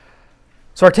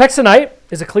So our text tonight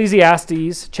is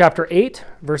Ecclesiastes chapter 8,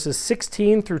 verses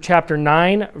 16 through chapter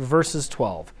 9, verses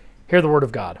 12. Hear the word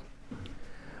of God.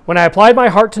 When I applied my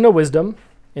heart to know wisdom,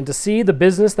 and to see the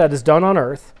business that is done on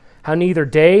earth, how neither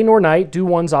day nor night do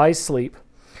one's eyes sleep,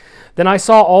 then I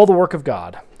saw all the work of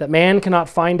God, that man cannot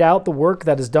find out the work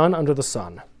that is done under the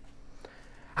sun.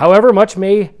 However much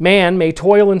man may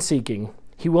toil in seeking,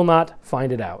 he will not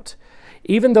find it out.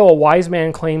 Even though a wise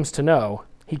man claims to know,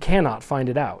 he cannot find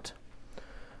it out.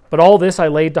 But all this I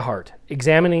laid to heart,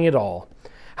 examining it all,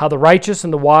 how the righteous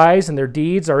and the wise and their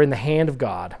deeds are in the hand of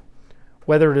God.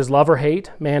 Whether it is love or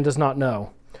hate, man does not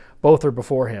know. Both are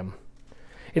before him.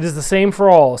 It is the same for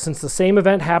all, since the same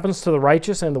event happens to the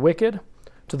righteous and the wicked,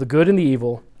 to the good and the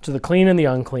evil, to the clean and the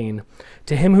unclean,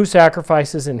 to him who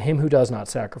sacrifices and him who does not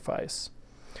sacrifice.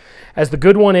 As the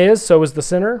good one is, so is the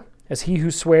sinner. As he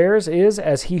who swears is,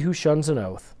 as he who shuns an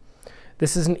oath.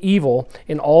 This is an evil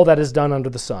in all that is done under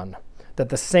the sun, that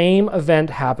the same event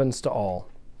happens to all.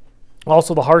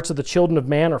 Also the hearts of the children of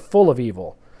man are full of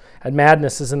evil, and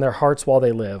madness is in their hearts while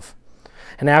they live,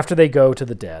 and after they go to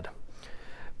the dead.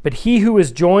 But he who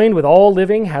is joined with all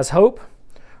living has hope,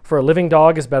 for a living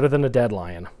dog is better than a dead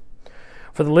lion.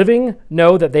 For the living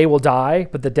know that they will die,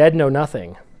 but the dead know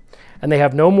nothing, and they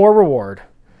have no more reward,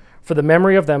 for the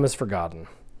memory of them is forgotten.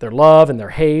 Their love and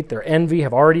their hate, their envy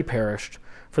have already perished,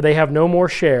 for they have no more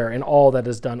share in all that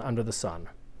is done under the sun.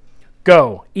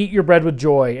 Go, eat your bread with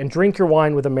joy, and drink your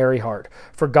wine with a merry heart,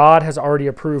 for God has already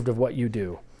approved of what you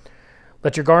do.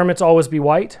 Let your garments always be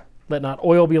white, let not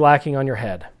oil be lacking on your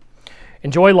head.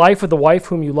 Enjoy life with the wife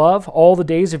whom you love, all the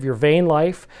days of your vain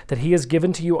life that he has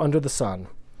given to you under the sun,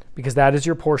 because that is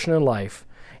your portion in life,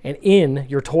 and in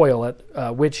your toil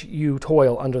at which you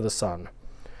toil under the sun.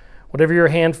 Whatever your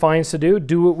hand finds to do,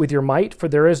 do it with your might, for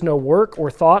there is no work or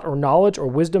thought or knowledge or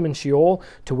wisdom in Sheol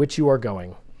to which you are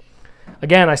going.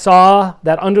 Again, I saw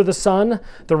that under the sun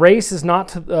the race is not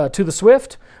to the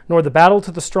swift, nor the battle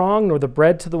to the strong, nor the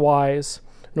bread to the wise,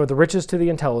 nor the riches to the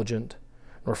intelligent,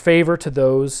 nor favor to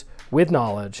those with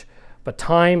knowledge, but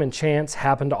time and chance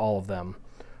happen to all of them.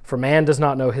 For man does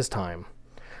not know his time.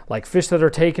 Like fish that are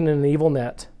taken in an evil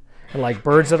net, and like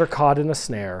birds that are caught in a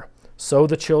snare, so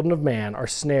the children of man are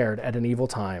snared at an evil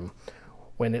time,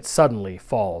 when it suddenly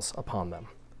falls upon them.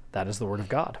 That is the word of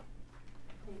God.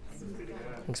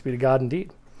 Thanks be to God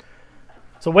indeed.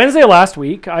 So Wednesday last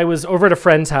week, I was over at a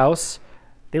friend's house.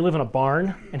 They live in a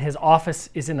barn, and his office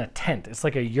is in a tent. It's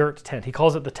like a yurt tent. He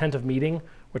calls it the tent of meeting,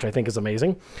 which I think is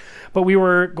amazing. But we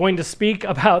were going to speak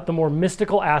about the more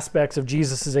mystical aspects of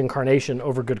Jesus' incarnation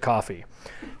over good coffee.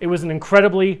 It was an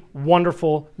incredibly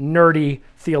wonderful, nerdy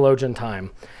theologian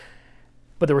time.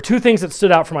 But there were two things that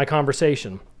stood out from my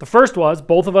conversation. The first was,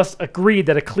 both of us agreed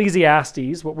that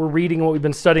Ecclesiastes, what we're reading and what we've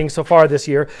been studying so far this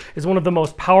year, is one of the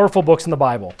most powerful books in the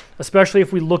Bible, especially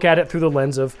if we look at it through the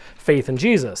lens of faith in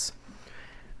Jesus.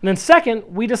 And then second,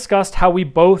 we discussed how we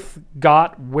both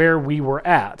got where we were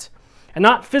at. And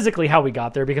not physically how we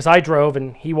got there, because I drove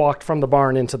and he walked from the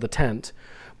barn into the tent,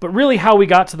 but really how we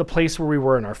got to the place where we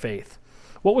were in our faith.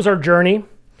 What was our journey?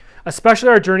 Especially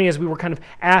our journey as we were kind of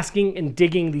asking and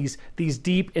digging these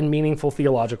deep and meaningful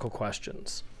theological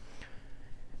questions.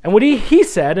 And what he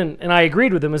said, and I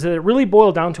agreed with him, is that it really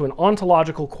boiled down to an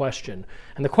ontological question.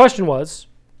 And the question was,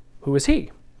 who is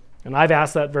he? And I've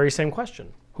asked that very same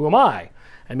question. Who am I?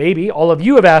 And maybe all of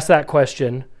you have asked that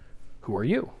question, who are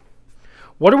you?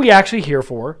 What are we actually here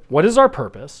for? What is our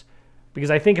purpose?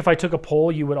 Because I think if I took a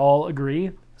poll, you would all agree,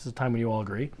 this is a time when you all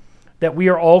agree, that we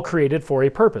are all created for a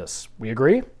purpose. We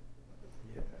agree?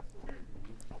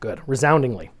 Good,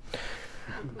 resoundingly.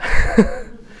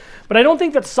 But I don't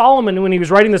think that Solomon, when he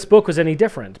was writing this book, was any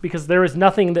different, because there is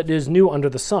nothing that is new under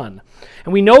the sun.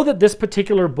 And we know that this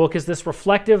particular book is this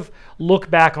reflective look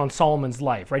back on Solomon's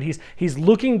life, right? He's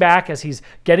looking back as he's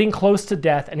getting close to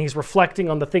death, and he's reflecting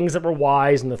on the things that were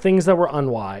wise and the things that were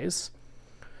unwise.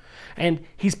 And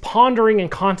he's pondering and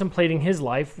contemplating his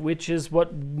life, which is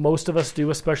what most of us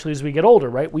do, especially as we get older,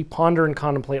 right? We ponder and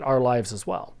contemplate our lives as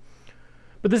well.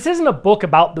 But this isn't a book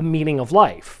about the meaning of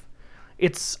life.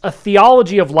 It's a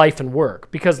theology of life and work,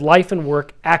 because life and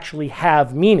work actually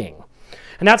have meaning.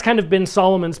 And that's kind of been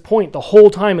Solomon's point the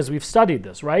whole time as we've studied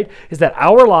this, right? Is that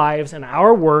our lives and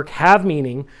our work have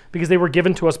meaning because they were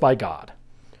given to us by God,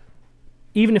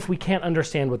 even if we can't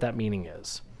understand what that meaning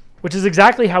is. Which is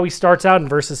exactly how he starts out in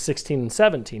verses 16 and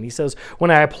 17. He says, when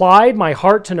I applied my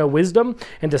heart to know wisdom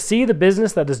and to see the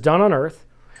business that is done on earth,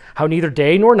 how neither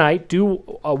day nor night do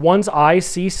one's eyes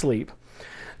see sleep,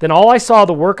 then all I saw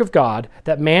the work of God,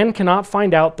 that man cannot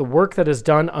find out the work that is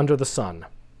done under the sun.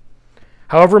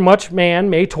 However much man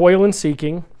may toil in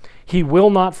seeking, he will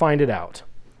not find it out.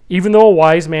 Even though a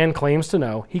wise man claims to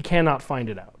know, he cannot find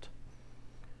it out.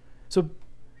 So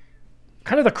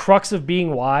kind of the crux of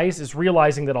being wise is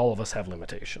realizing that all of us have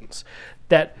limitations.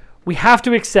 That we have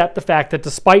to accept the fact that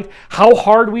despite how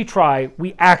hard we try,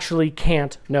 we actually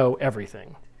can't know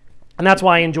everything. And that's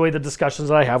why I enjoy the discussions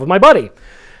that I have with my buddy.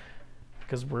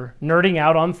 Because we're nerding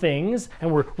out on things,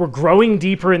 and we're growing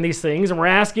deeper in these things, and we're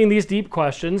asking these deep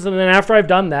questions. And then after I've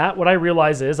done that, what I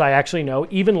realize is I actually know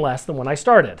even less than when I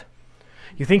started.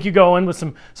 You think you go in with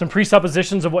some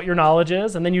presuppositions of what your knowledge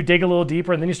is, and then you dig a little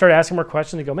deeper, and then you start asking more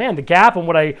questions, and you go, man, the gap in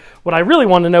what I really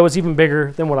want to know is even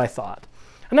bigger than what I thought.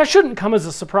 And that shouldn't come as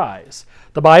a surprise.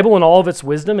 The Bible, in all of its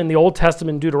wisdom, in the Old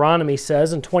Testament, Deuteronomy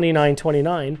says in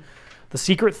 29:29, the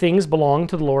secret things belong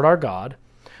to the Lord our God,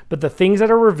 but the things that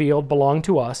are revealed belong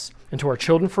to us and to our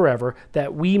children forever,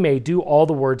 that we may do all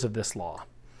the words of this law.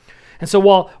 And so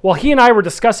while he and I were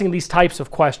discussing these types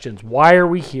of questions, why are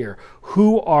we here?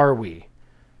 Who are we?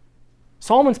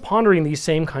 Solomon's pondering these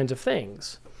same kinds of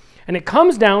things. And it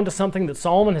comes down to something that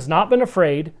Solomon has not been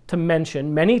afraid to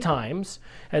mention many times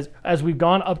as we've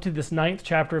gone up to this 9th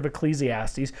chapter of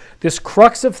Ecclesiastes, this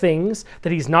crux of things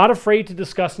that he's not afraid to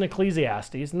discuss in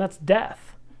Ecclesiastes, and that's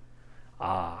death.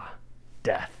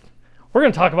 Death. We're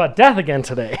going to talk about death again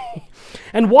today.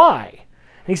 And why?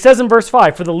 And he says in verse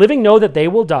 5, for the living know that they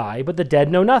will die, but the dead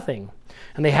know nothing,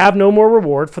 and they have no more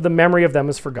reward, for the memory of them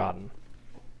is forgotten.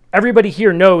 Everybody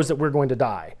here knows that we're going to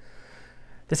die.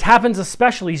 This happens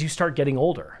especially as you start getting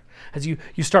older, as you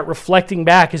start reflecting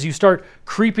back, as you start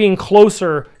creeping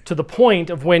closer to the point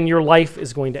of when your life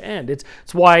is going to end. It's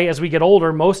why as we get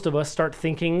older, most of us start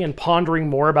thinking and pondering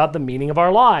more about the meaning of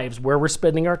our lives, where we're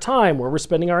spending our time, where we're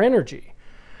spending our energy.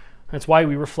 That's why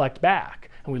we reflect back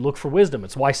and we look for wisdom.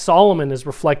 It's why Solomon is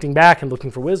reflecting back and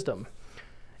looking for wisdom.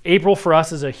 April for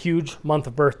us is a huge month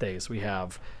of birthdays. We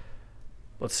have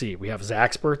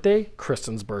Zach's birthday,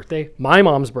 Kristen's birthday, my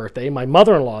mom's birthday, my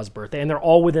mother-in-law's birthday, and they're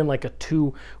all within like a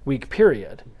 2-week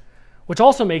period, which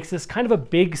also makes this kind of a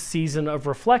big season of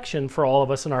reflection for all of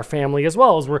us in our family as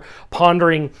well, as we're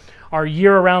pondering our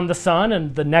year around the sun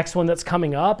and the next one that's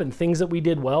coming up, and things that we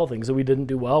did well, things that we didn't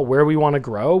do well, where we want to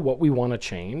grow, what we want to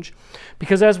change.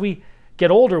 Because as we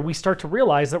get older, we start to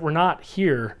realize that we're not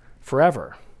here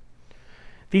forever.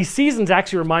 These seasons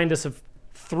actually remind us of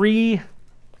 3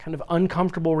 kind of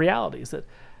uncomfortable realities: that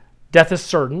death is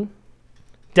certain,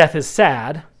 death is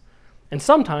sad, and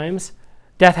sometimes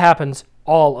death happens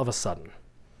all of a sudden.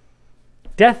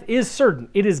 Death is certain.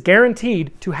 It is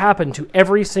guaranteed to happen to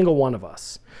every single one of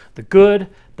us. The good,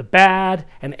 the bad,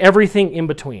 and everything in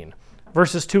between.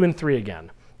 Verses 2 and 3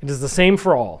 again. It is the same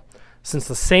for all. Since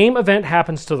the same event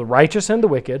happens to the righteous and the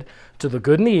wicked, to the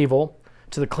good and the evil,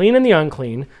 to the clean and the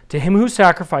unclean, to him who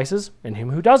sacrifices and him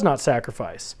who does not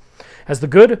sacrifice. As the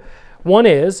good one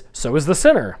is, so is the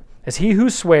sinner. As he who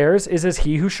swears is as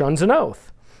he who shuns an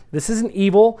oath. This is an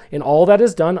evil in all that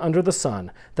is done under the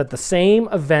sun, that the same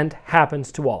event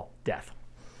happens to all, death.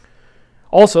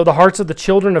 Also, the hearts of the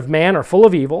children of man are full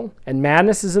of evil, and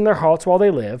madness is in their hearts while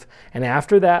they live, and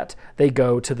after that they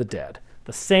go to the dead.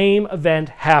 The same event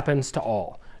happens to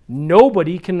all.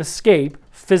 Nobody can escape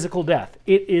physical death.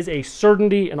 It is a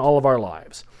certainty in all of our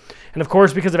lives. And of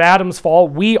course, because of Adam's fall,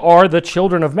 we are the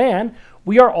children of man.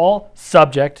 We are all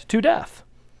subject to death.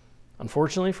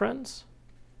 Unfortunately, friends,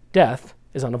 death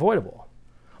is unavoidable.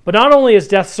 But not only is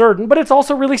death certain, but it's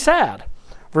also really sad.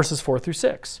 Verses 4 through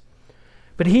 6.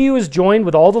 But he who is joined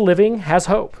with all the living has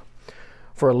hope.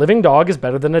 For a living dog is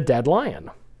better than a dead lion.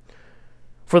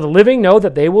 For the living know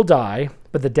that they will die,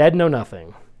 but the dead know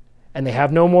nothing. And they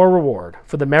have no more reward,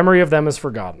 for the memory of them is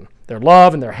forgotten. Their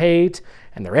love and their hate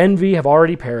and their envy have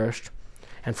already perished,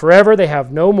 and forever they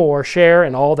have no more share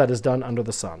in all that is done under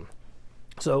the sun.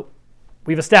 So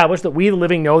we've established that we, the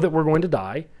living, know that we're going to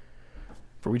die,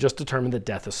 for we just determined that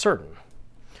death is certain.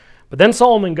 But then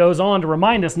Solomon goes on to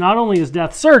remind us not only is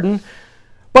death certain,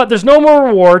 but there's no more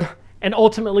reward, and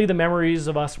ultimately the memories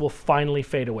of us will finally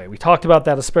fade away. We talked about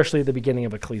that especially at the beginning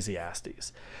of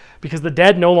Ecclesiastes. Because the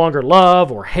dead no longer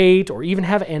love or hate or even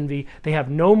have envy. They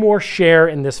have no more share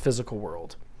in this physical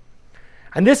world.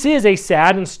 And this is a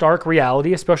sad and stark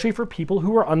reality, especially for people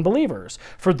who are unbelievers,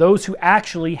 for those who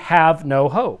actually have no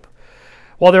hope.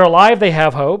 While they're alive, they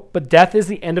have hope, but death is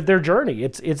the end of their journey.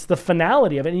 It's the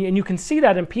finality of it. And you can see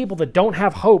that in people that don't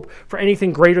have hope for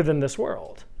anything greater than this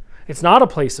world. It's not a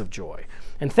place of joy.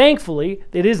 And thankfully,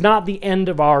 it is not the end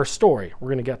of our story. We're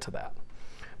going to get to that.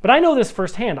 But I know this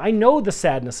firsthand. I know the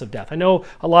sadness of death. I know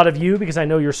a lot of you, because I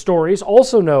know your stories,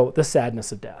 also know the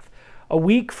sadness of death. A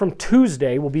week from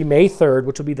Tuesday will be May 3rd,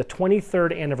 which will be the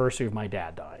 23rd anniversary of my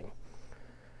dad dying.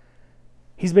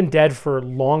 He's been dead for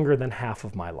longer than half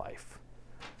of my life.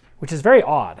 which is very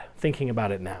odd thinking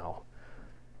about it now.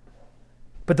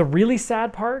 But the really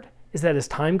sad part is that as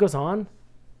time goes on,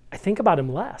 I think about him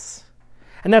less.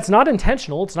 And that's not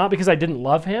intentional. It's not because I didn't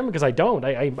love him, because I don't.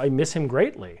 I miss him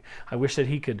greatly. I wish that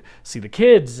he could see the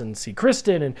kids and see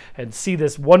Kristen and see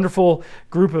this wonderful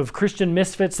group of Christian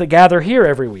misfits that gather here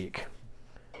every week.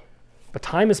 But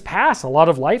time has passed. A lot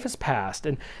of life has passed.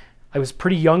 And I was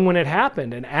pretty young when it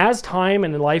happened. And as time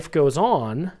and life goes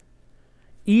on,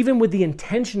 even with the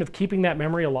intention of keeping that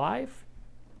memory alive,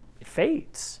 it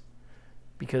fades.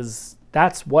 Because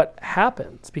that's what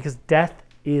happens. Because death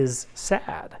is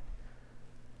sad.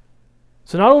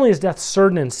 So not only is death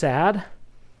certain and sad,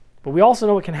 but we also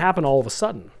know it can happen all of a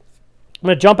sudden. I'm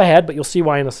going to jump ahead, but you'll see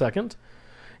why in a second.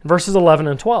 In verses 11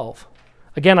 and 12.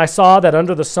 Again, I saw that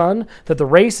under the sun, that the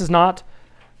race is not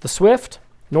the swift,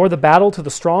 nor the battle to the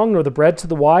strong, nor the bread to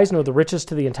the wise, nor the riches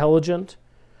to the intelligent,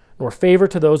 nor favor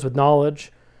to those with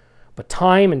knowledge, but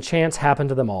time and chance happen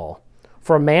to them all.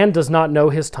 For a man does not know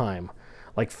his time.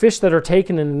 Like fish that are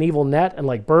taken in an evil net, and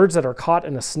like birds that are caught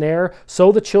in a snare,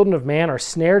 so the children of man are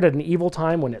snared at an evil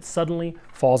time when it suddenly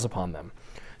falls upon them.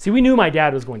 See, we knew my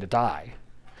dad was going to die,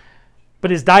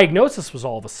 but his diagnosis was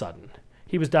all of a sudden.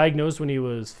 He was diagnosed when he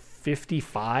was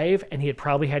 55, and he had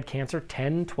probably had cancer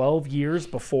 10, 12 years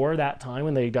before that time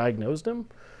when they diagnosed him.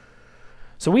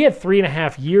 So we had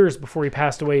 3.5 years before he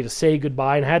passed away to say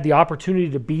goodbye, and had the opportunity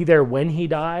to be there when he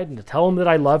died and to tell him that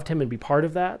I loved him and be part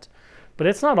of that. But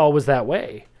it's not always that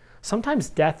way. Sometimes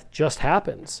death just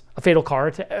happens. A fatal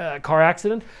car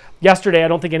accident. Yesterday, I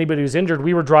don't think anybody was injured.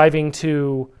 We were headed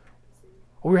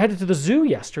to the zoo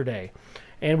yesterday.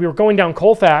 And we were going down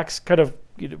Colfax, kind of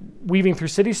weaving through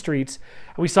city streets.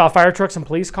 And we saw fire trucks and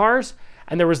police cars.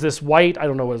 And there was this white, I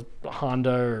don't know, it was a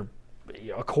Honda or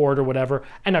Accord or whatever.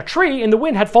 And a tree in the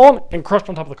wind had fallen and crushed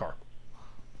on top of the car.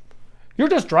 You're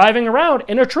just driving around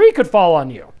and a tree could fall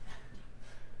on you.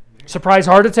 Surprise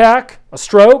heart attack, a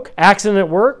stroke, accident at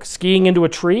work, skiing into a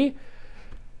tree.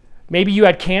 Maybe you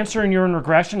had cancer and you're in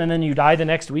regression and then you die the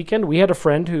next weekend. We had a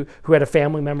friend who had a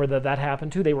family member that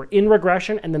happened to. They were in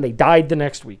regression and then they died the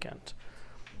next weekend.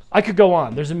 I could go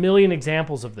on. There's a million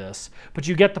examples of this, but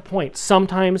you get the point.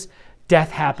 Sometimes death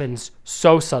happens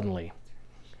so suddenly.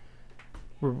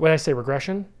 What did I say,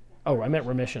 regression? Oh, I meant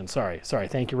remission. Sorry.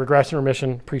 Thank you. Regression,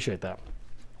 remission. Appreciate that.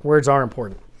 Words are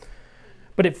important.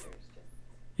 But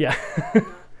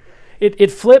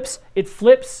it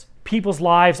flips people's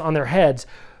lives on their heads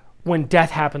when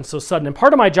death happens so sudden. And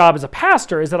part of my job as a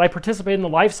pastor is that I participate in the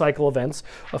life cycle events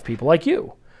of people like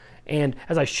you. And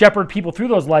as I shepherd people through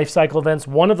those life cycle events,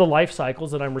 one of the life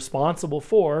cycles that I'm responsible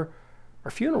for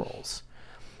are funerals.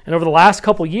 And over the last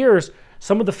couple years,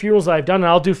 some of the funerals that I've done, and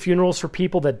I'll do funerals for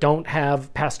people that don't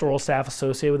have pastoral staff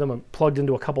associated with them. I'm plugged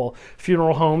into a couple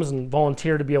funeral homes and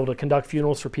volunteer to be able to conduct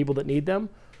funerals for people that need them.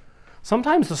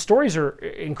 Sometimes the stories are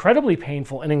incredibly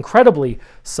painful and incredibly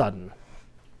sudden.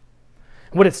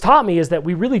 What it's taught me is that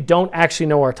we really don't actually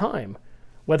know our time,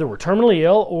 whether we're terminally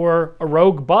ill or a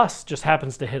rogue bus just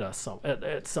happens to hit us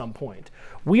at some point.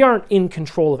 We aren't in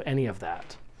control of any of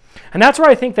that. And that's where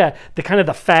I think that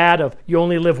the fad of you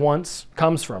only live once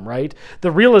comes from, right?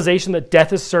 The realization that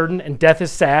death is certain and death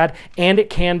is sad and it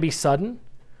can be sudden.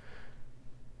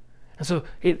 And so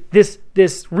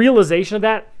this realization of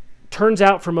that turns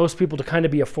out for most people to kind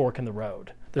of be a fork in the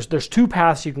road. There's two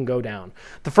paths you can go down.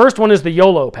 The first one is the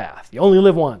YOLO path. You only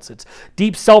live once. It's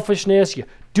deep selfishness. You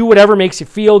do whatever makes you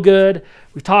feel good.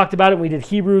 We talked about it. We did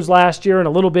Hebrews last year and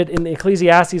a little bit in the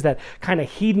Ecclesiastes, that kind of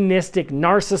hedonistic,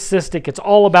 narcissistic, it's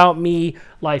all about me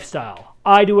lifestyle.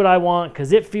 I do what I want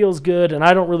because it feels good and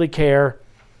I don't really care.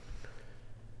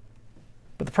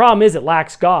 But the problem is it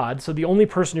lacks God, so the only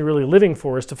person you're really living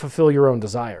for is to fulfill your own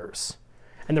desires.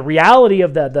 And the reality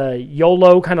of the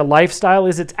YOLO kind of lifestyle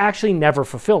is it's actually never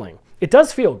fulfilling. It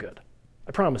does feel good.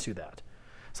 I promise you that.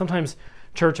 Sometimes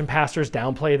church and pastors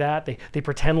downplay that. They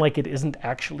pretend like it isn't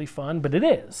actually fun, but it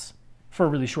is for a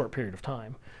really short period of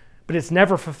time. But it's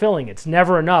never fulfilling. It's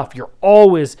never enough. You're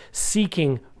always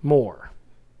seeking more.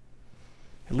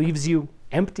 It leaves you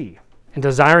empty and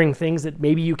desiring things that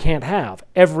maybe you can't have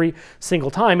every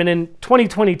single time. And in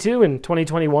 2022 and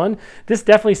 2021, this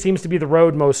definitely seems to be the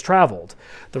road most traveled,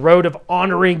 the road of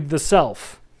honoring the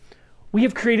self. We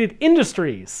have created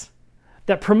industries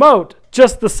that promote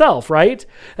just the self, right?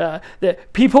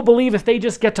 That people believe if they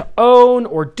just get to own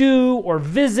or do or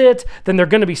visit, then they're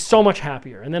going to be so much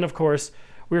happier. And then, of course,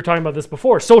 we were talking about this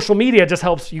before. Social media just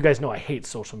helps. You guys know I hate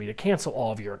social media. Cancel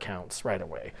all of your accounts right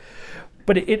away.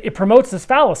 But it promotes this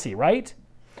fallacy, right?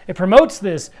 It promotes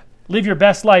this live your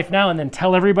best life now and then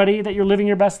tell everybody that you're living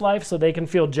your best life so they can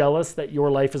feel jealous that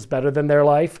your life is better than their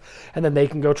life, and then they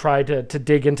can go try to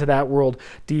dig into that world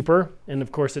deeper. And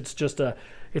of course,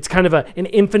 it's kind of an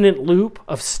infinite loop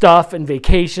of stuff and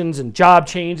vacations and job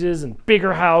changes and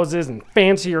bigger houses and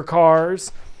fancier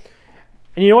cars.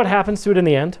 And you know what happens to it in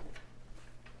the end?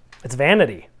 It's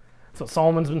vanity. That's what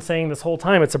Solomon's been saying this whole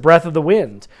time. It's a breath of the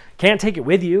wind. Can't take it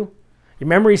with you. Your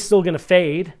memory's still going to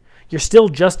fade. You're still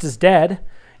just as dead.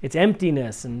 It's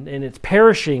emptiness and it's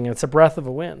perishing. And it's a breath of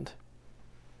a wind.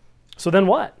 So then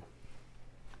what?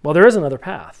 Well, there is another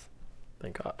path.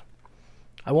 Thank God.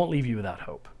 I won't leave you without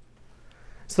hope.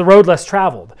 It's the road less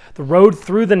traveled, the road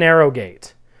through the narrow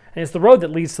gate. And it's the road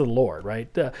that leads to the Lord,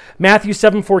 right? Matthew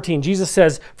 7:14, Jesus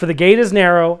says, "For the gate is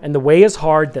narrow and the way is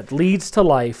hard that leads to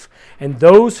life, and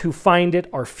those who find it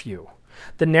are few."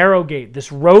 The narrow gate, this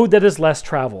road that is less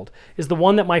traveled, is the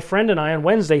one that my friend and I on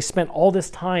Wednesday spent all this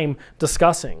time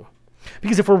discussing.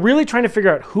 Because if we're really trying to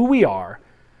figure out who we are,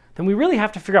 then we really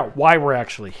have to figure out why we're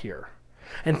actually here.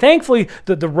 And thankfully,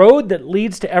 the road that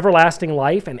leads to everlasting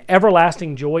life and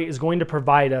everlasting joy is going to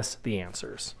provide us the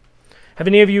answers. Have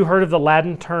any of you heard of the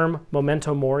Latin term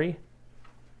memento mori?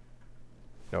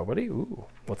 Nobody? Ooh,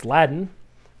 what's Latin?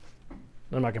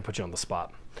 I'm not going to put you on the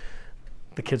spot.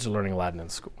 The kids are learning Latin in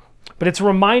school. But it's a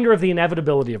reminder of the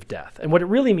inevitability of death. And what it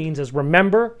really means is,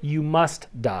 remember, you must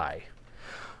die.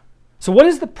 So what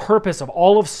is the purpose of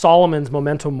all of Solomon's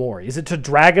memento mori? Is it to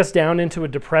drag us down into a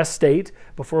depressed state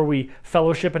before we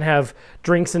fellowship and have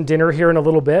drinks and dinner here in a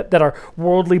little bit, that our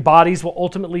worldly bodies will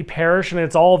ultimately perish and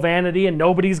it's all vanity and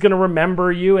nobody's going to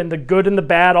remember you and the good and the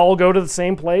bad all go to the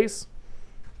same place?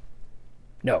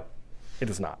 No, it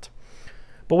is not.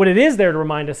 But what it is there to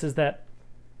remind us is that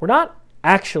we're not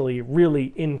actually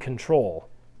really in control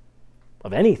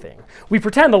of anything. We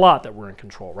pretend a lot that we're in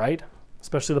control, right?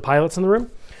 Especially the pilots in the room.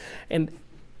 And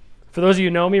for those of you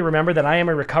who know me, remember that I am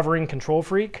a recovering control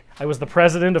freak. I was the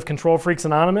president of Control Freaks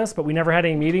Anonymous, but we never had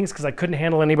any meetings because I couldn't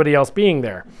handle anybody else being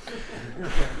there.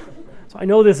 So I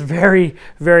know this very,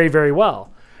 very, very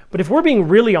well. But if we're being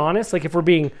really honest, like if we're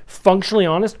being functionally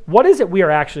honest, what is it we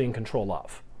are actually in control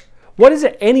of? What is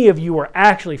it any of you are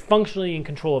actually functionally in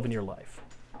control of in your life?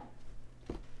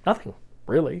 Nothing,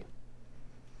 really.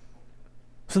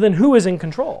 So then who is in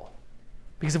control?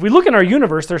 Because if we look in our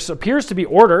universe, there appears to be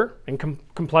order and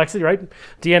complexity, right?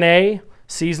 DNA,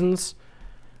 seasons,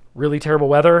 really terrible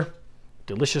weather,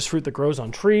 delicious fruit that grows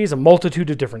on trees, a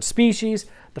multitude of different species,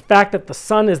 the fact that the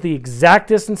sun is the exact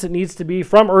distance it needs to be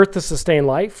from Earth to sustain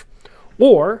life,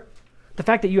 or the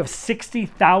fact that you have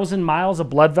 60,000 miles of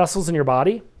blood vessels in your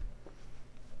body.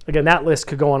 Again, that list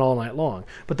could go on all night long.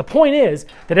 But the point is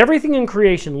that everything in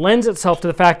creation lends itself to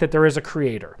the fact that there is a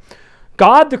creator.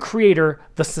 God, the creator,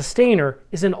 the sustainer,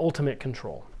 is in ultimate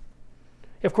control.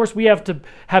 Of course, we have to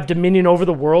have dominion over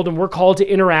the world, and we're called to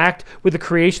interact with the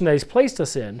creation that he's placed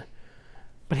us in.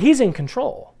 But he's in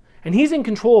control. And he's in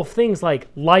control of things like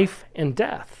life and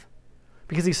death,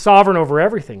 because he's sovereign over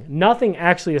everything. Nothing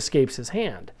actually escapes his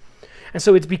hand. And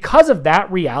so it's because of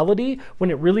that reality,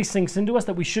 when it really sinks into us,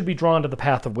 that we should be drawn to the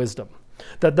path of wisdom.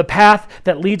 The path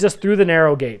that leads us through the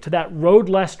narrow gate, to that road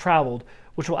less traveled,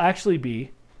 which will actually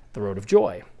be the road of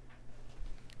joy.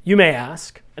 You may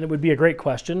ask, and it would be a great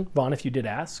question, Vaughn, if you did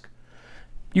ask.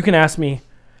 You can ask me,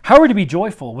 how are we to be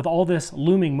joyful with all this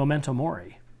looming memento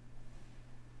mori?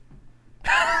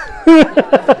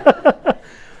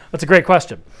 That's a great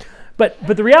question. But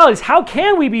the reality is, how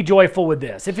can we be joyful with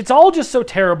this? If it's all just so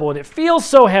terrible and it feels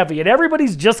so heavy and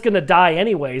everybody's just going to die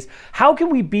anyways, how can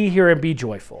we be here and be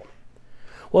joyful?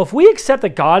 Well, if we accept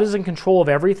that God is in control of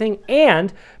everything,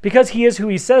 and because he is who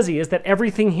he says he is, that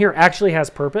everything here actually has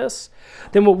purpose,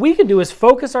 then what we can do is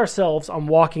focus ourselves on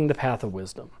walking the path of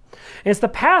wisdom. And it's the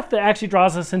path that actually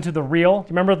draws us into the real,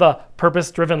 remember the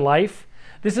purpose-driven life?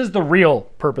 This is the real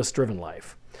purpose-driven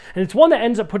life. And it's one that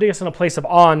ends up putting us in a place of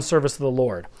awe and service to the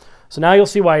Lord. So now you'll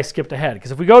see why I skipped ahead.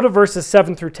 Because if we go to verses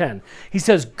 7 through 10, he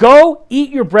says, "Go, eat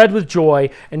your bread with joy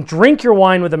and drink your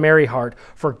wine with a merry heart,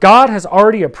 for God has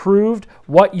already approved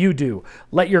what you do.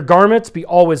 Let your garments be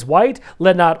always white.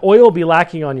 Let not oil be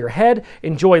lacking on your head.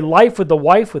 Enjoy life with the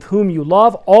wife with whom you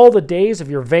love all the days of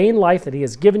your vain life that he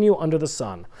has given you under the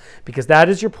sun, because that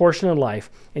is your portion in life,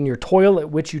 and your toil at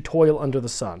which you toil under the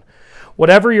sun.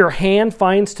 Whatever your hand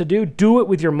finds to do, do it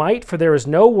with your might, for there is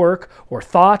no work or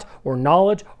thought or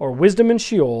knowledge or wisdom in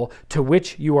Sheol to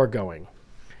which you are going."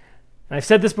 And I've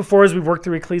said this before as we've worked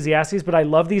through Ecclesiastes, but I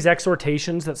love these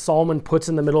exhortations that Solomon puts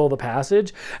in the middle of the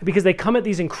passage because they come at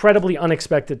these incredibly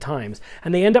unexpected times,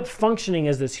 and they end up functioning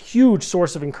as this huge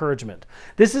source of encouragement.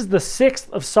 This is the 6th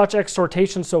of such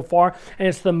exhortations so far, and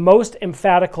it's the most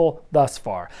emphatical thus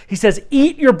far. He says,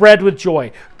 "Eat your bread with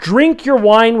joy, drink your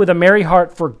wine with a merry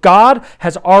heart, for God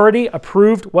has already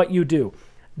approved what you do."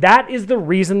 That is the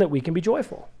reason that we can be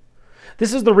joyful.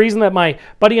 This is the reason that my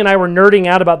buddy and I were nerding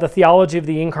out about the theology of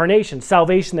the incarnation,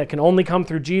 salvation that can only come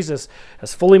through Jesus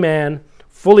as fully man,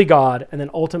 fully God, and then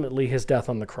ultimately his death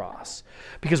on the cross.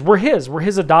 Because we're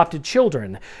his adopted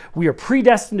children. We are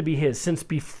predestined to be his since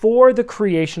before the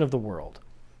creation of the world.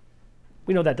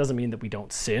 We know that doesn't mean that we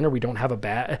don't sin or we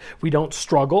don't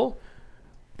struggle,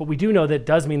 but we do know that it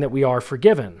does mean that we are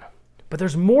forgiven. But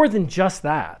there's more than just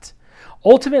that.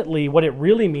 Ultimately, what it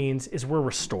really means is we're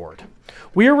restored.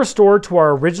 We are restored to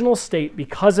our original state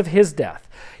because of his death.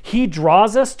 He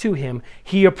draws us to him.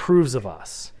 He approves of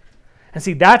us. And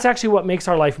see, that's actually what makes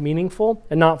our life meaningful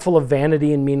and not full of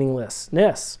vanity and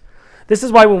meaninglessness. This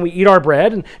is why when we eat our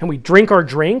bread and we drink our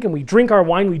drink and we drink our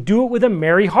wine, we do it with a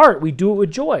merry heart. We do it with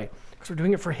joy because we're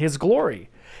doing it for his glory.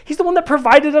 He's the one that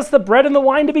provided us the bread and the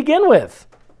wine to begin with.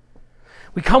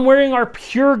 We come wearing our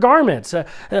pure garments.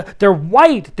 They're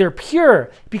white, they're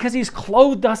pure, because he's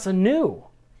clothed us anew.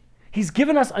 He's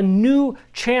given us a new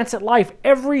chance at life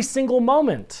every single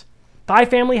moment. Thy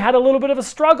family had a little bit of a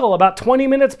struggle about 20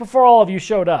 minutes before all of you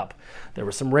showed up. There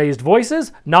were some raised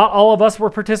voices. Not all of us were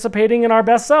participating in our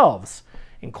best selves,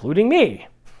 including me.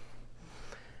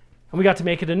 And we got to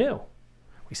make it anew.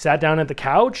 We sat down at the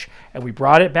couch and we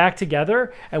brought it back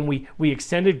together and we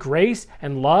extended grace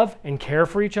and love and care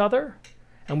for each other.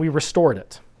 And we restored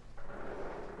it.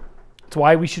 That's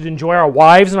why we should enjoy our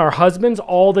wives and our husbands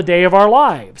all the day of our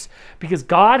lives. Because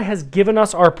God has given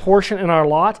us our portion and our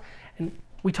lot. And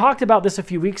we talked about this a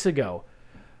few weeks ago.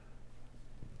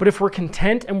 But if we're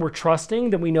content and we're trusting,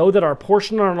 then we know that our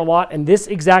portion and our lot in this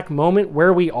exact moment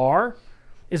where we are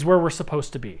is where we're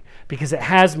supposed to be. Because it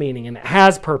has meaning and it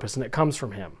has purpose and it comes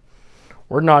from him.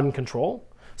 We're not in control.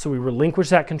 So we relinquish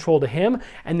that control to him.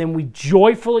 And then we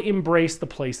joyfully embrace the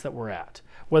place that we're at.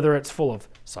 Whether it's full of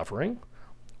suffering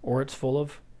or it's full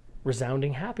of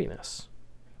resounding happiness.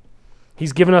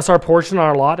 He's given us our portion,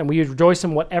 our lot, and we rejoice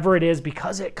in whatever it is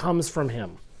because it comes from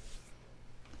him.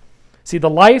 See, the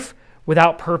life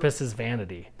without purpose is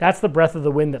vanity. That's the breath of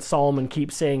the wind that Solomon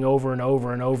keeps saying over and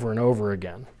over and over and over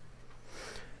again.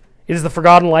 It is the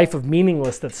forgotten life of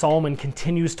meaningless that Solomon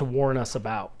continues to warn us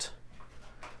about.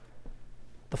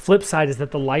 The flip side is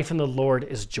that the life in the Lord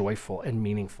is joyful and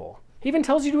meaningful. He even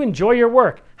tells you to enjoy your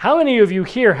work. How many of you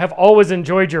here have always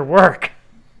enjoyed your work?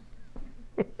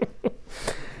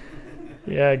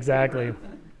 Yeah, exactly.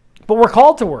 But we're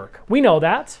called to work. We know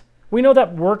that. We know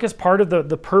that work is part of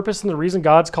the purpose and the reason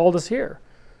God's called us here.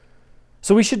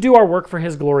 So we should do our work for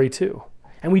his glory too.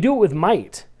 And we do it with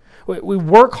might. We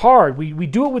work hard. We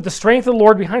do it with the strength of the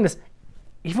Lord behind us,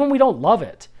 even when we don't love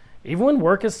it. Even when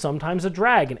work is sometimes a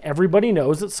drag. And everybody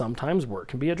knows that sometimes work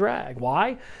can be a drag.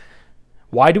 Why?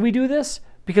 Why do we do this?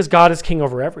 Because God is king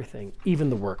over everything, even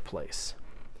the workplace.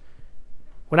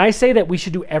 When I say that we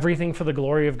should do everything for the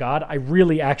glory of God, I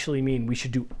really actually mean we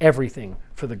should do everything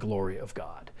for the glory of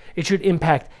God. It should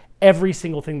impact every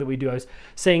single thing that we do. I was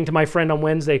saying to my friend on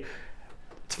Wednesday,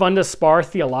 it's fun to spar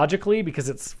theologically because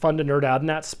it's fun to nerd out in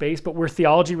that space, but where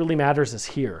theology really matters is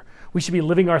here. We should be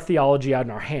living our theology out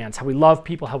in our hands, how we love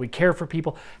people, how we care for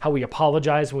people, how we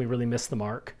apologize when we really miss the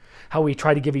mark, how we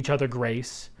try to give each other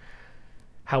grace,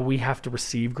 how we have to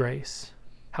receive grace,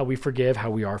 how we forgive, how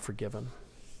we are forgiven.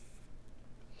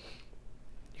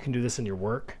 You can do this in your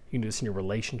work. You can do this in your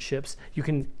relationships. You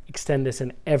can extend this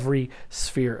in every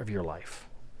sphere of your life.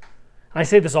 And I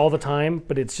say this all the time,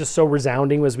 but it's just so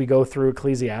resounding as we go through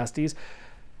Ecclesiastes.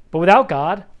 But without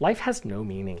God, life has no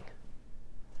meaning.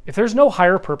 If there's no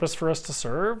higher purpose for us to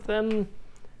serve, then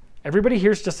everybody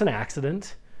here's just an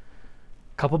accident.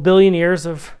 A couple billion years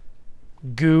of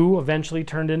goo eventually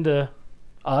turned into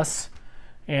us,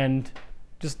 and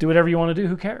just do whatever you want to do.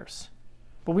 Who cares?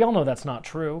 But we all know that's not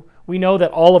true. We know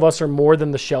that all of us are more than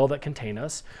the shell that contain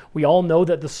us. We all know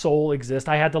that the soul exists.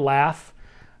 I had to laugh.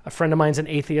 A friend of mine's an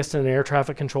atheist and an air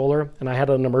traffic controller, and I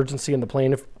had an emergency in the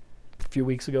plane a few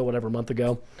weeks ago, whatever, a month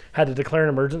ago. Had to declare an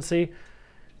emergency.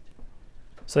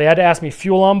 So they had to ask me,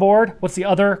 fuel on board? What's the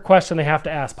other question they have to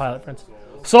ask, pilot friends?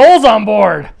 Soul's on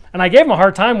board. And I gave him a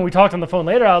hard time when we talked on the phone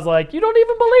later. I was like, you don't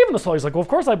even believe in the soul. He's like, well, of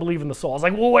course I believe in the soul. I was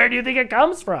like, well, where do you think it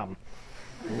comes from?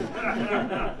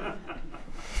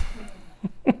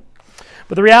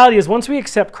 But the reality is once we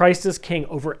accept Christ as king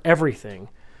over everything,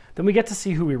 then we get to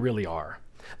see who we really are.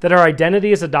 that our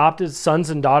identity as adopted sons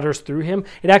and daughters through him,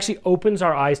 it actually opens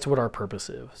our eyes to what our purpose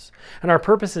is. And our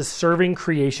purpose is serving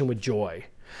creation with joy,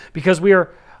 because we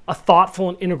are a thoughtful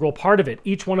and integral part of it.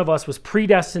 Each one of us was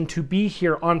predestined to be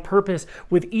here on purpose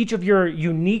with each of your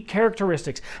unique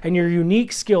characteristics and your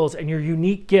unique skills and your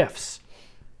unique gifts.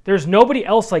 There's nobody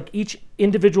else like each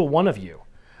individual one of you.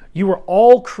 You were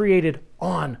all created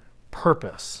on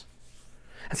purpose.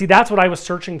 And see, that's what I was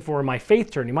searching for in my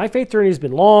faith journey. My faith journey has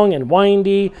been long and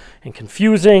windy and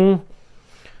confusing.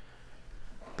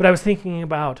 But I was thinking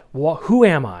about, who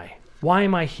am I? Why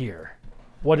am I here?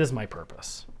 What is my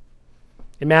purpose?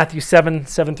 In Matthew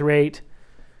 7:7-8,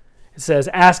 it says,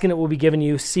 "Ask and it will be given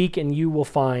you, seek and you will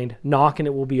find, knock and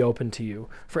it will be opened to you.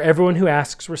 For everyone who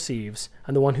asks receives,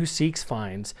 and the one who seeks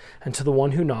finds, and to the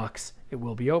one who knocks it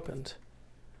will be opened."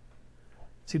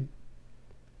 See,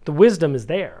 the wisdom is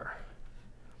there.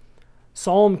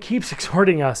 Psalm keeps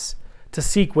exhorting us to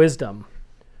seek wisdom.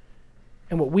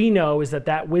 And what we know is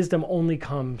that wisdom only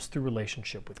comes through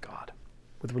relationship with God,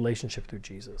 with relationship through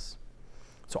Jesus.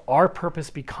 So our purpose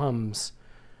becomes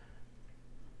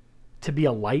to be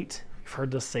a light. You've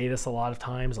heard us say this a lot of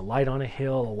times, a light on a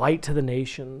hill, a light to the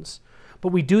nations. But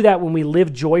we do that when we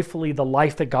live joyfully the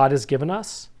life that God has given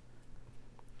us,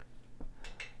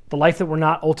 the life that we're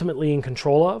not ultimately in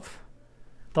control of,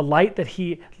 the life that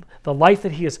he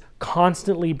is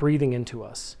constantly breathing into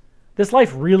us. This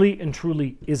life really and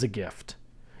truly is a gift.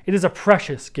 It is a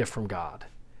precious gift from God.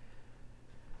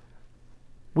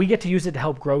 We get to use it to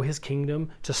help grow his kingdom,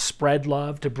 to spread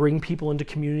love, to bring people into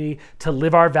community, to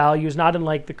live our values, not in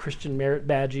like the Christian merit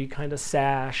badgy kind of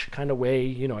sash kind of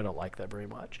way. I don't like that very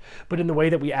much. But in the way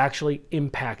that we actually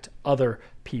impact other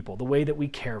people, the way that we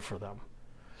care for them,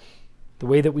 the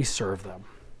way that we serve them.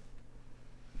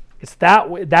 It's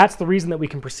that's the reason that we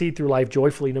can proceed through life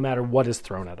joyfully no matter what is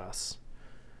thrown at us.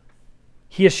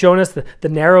 He has shown us the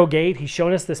narrow gate. He's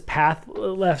shown us this path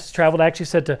less traveled. I actually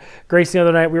said to Grace the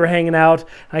other night, we were hanging out,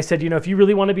 and I said, if you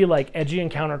really want to be like edgy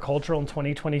and countercultural in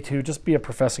 2022, just be a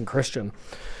professing Christian.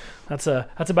 That's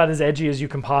about as edgy as you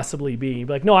can possibly be. You'd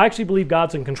be like, no, I actually believe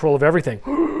God's in control of everything.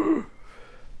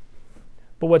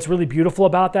 But what's really beautiful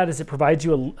about that is it provides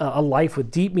you a life with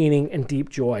deep meaning and deep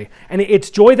joy. And it's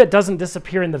joy that doesn't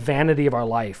disappear in the vanity of our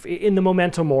life, in the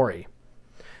memento mori.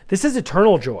 This is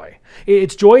eternal joy.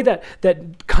 It's joy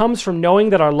that comes from knowing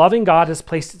that our loving God has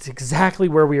placed us exactly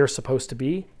where we are supposed to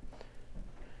be.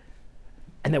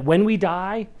 And that when we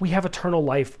die, we have eternal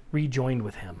life rejoined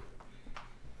with him.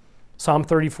 Psalm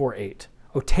 34:8.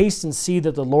 "Oh, taste and see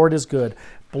that the Lord is good.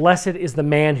 Blessed is the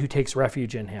man who takes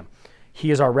refuge in him."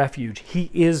 He is our refuge. He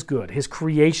is good. His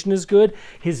creation is good.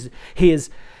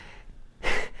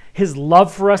 His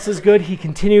love for us is good. He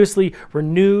continuously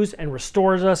renews and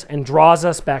restores us and draws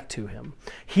us back to him.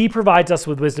 He provides us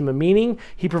with wisdom and meaning.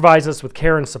 He provides us with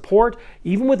care and support,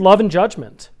 even with love and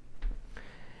judgment.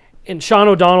 And Sean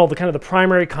O'Donnell, the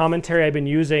primary commentary I've been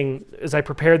using as I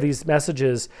prepare these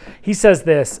messages, he says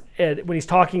this when he's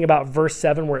talking about verse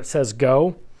 7 where it says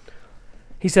go.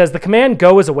 He says, "The command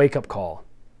go is a wake-up call.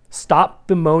 Stop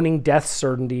bemoaning death's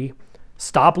certainty.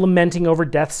 Stop lamenting over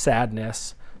death's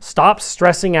sadness. Stop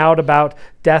stressing out about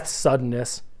death's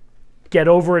suddenness. Get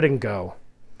over it and go.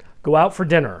 Go out for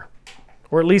dinner,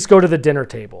 or at least go to the dinner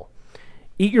table.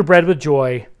 Eat your bread with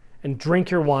joy and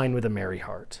drink your wine with a merry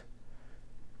heart."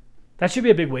 That should be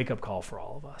a big wake-up call for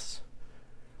all of us.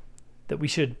 That we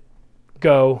should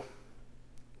go,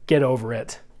 get over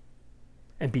it,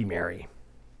 and be merry.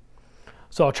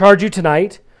 So I'll charge you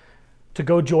tonight to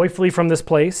go joyfully from this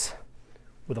place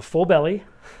with a full belly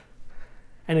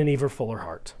and an even fuller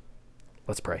heart.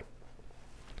 Let's pray.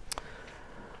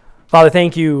 Father,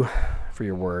 thank you for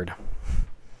your word.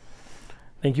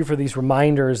 Thank you for these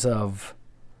reminders of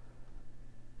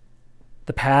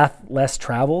the path less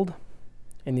traveled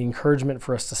and the encouragement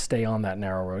for us to stay on that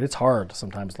narrow road. It's hard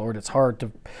sometimes, Lord. It's hard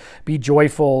to be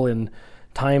joyful in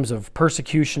times of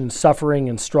persecution, suffering,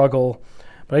 and struggle.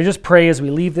 But I just pray as we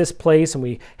leave this place and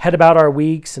we head about our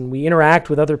weeks and we interact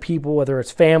with other people, whether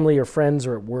it's family or friends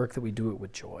or at work, that we do it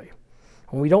with joy.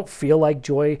 When we don't feel like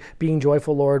being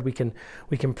joyful, Lord, we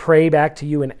can pray back to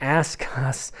you and ask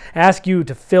you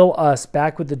to fill us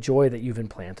back with the joy that you've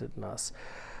implanted in us.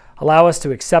 Allow us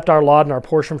to accept our lot and our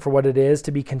portion for what it is,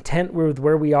 to be content with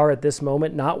where we are at this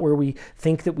moment, not where we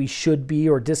think that we should be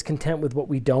or discontent with what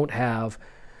we don't have,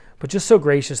 but just so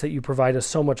gracious that you provide us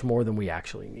so much more than we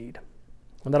actually need.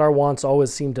 And that our wants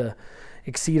always seem to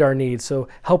exceed our needs. So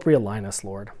help realign us,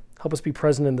 Lord. Help us be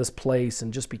present in this place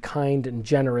and just be kind and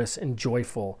generous and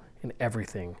joyful in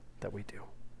everything that we do.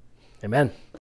 Amen.